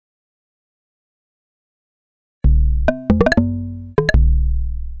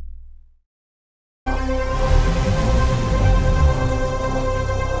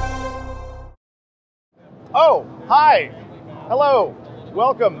Hi, hello,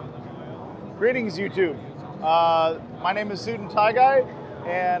 welcome. Greetings, YouTube. My name is Synthtopia,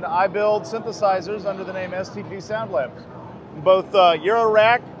 and I build synthesizers under the name STG Soundlabs, both Euro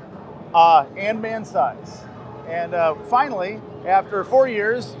rack and man size. And finally, after 4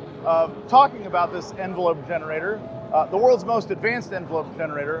 years of talking about this envelope generator, the world's most advanced envelope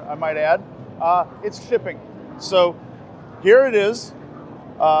generator, I might add, it's shipping. So here it is.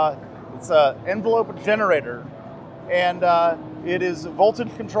 It's an envelope generator, and it is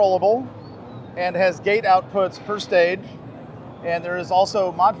voltage controllable and has gate outputs per stage, and there is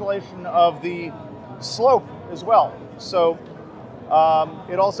also modulation of the slope as well. So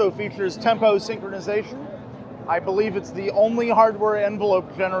it also features tempo synchronization. I believe it's the only hardware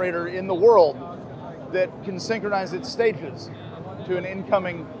envelope generator in the world that can synchronize its stages to an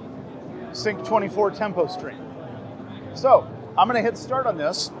incoming Sync 24 tempo stream. So I'm going to hit start on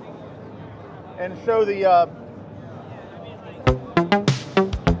this and show the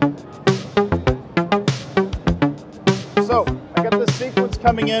so I got this sequence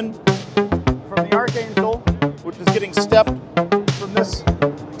coming in from the Archangel, which is getting stepped from this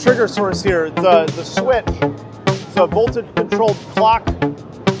trigger source here. The switch, it's a voltage controlled clock.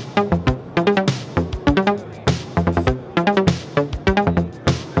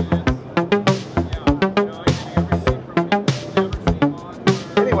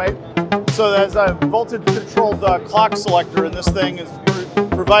 So there's a voltage-controlled clock selector, and this thing is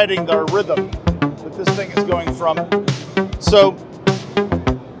providing the rhythm that this thing is going from. So,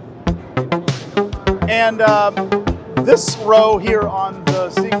 and this row here on the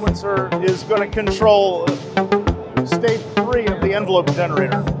sequencer is going to control stage 3 of the envelope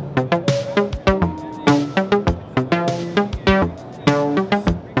generator.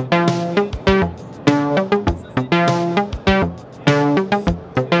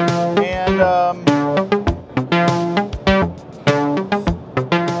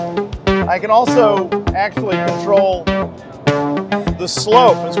 I can also actually control the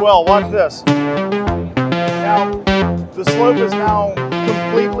slope as well. Watch this. Now, the slope is now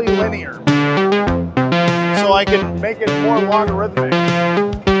completely linear. So I can make it more logarithmic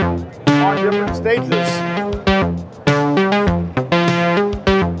on different stages.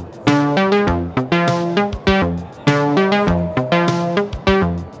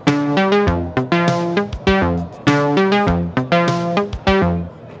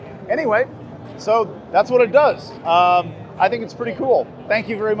 Anyway, so that's what it does. I think it's pretty cool. Thank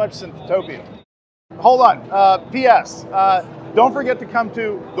you very much, Synthtopia. Hold on, P.S. Don't forget to come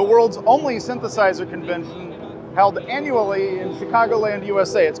to the world's only synthesizer convention held annually in Chicagoland,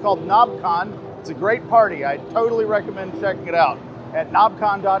 USA. It's called NAMM. It's a great party. I totally recommend checking it out at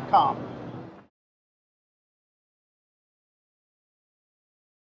knobbcon.com.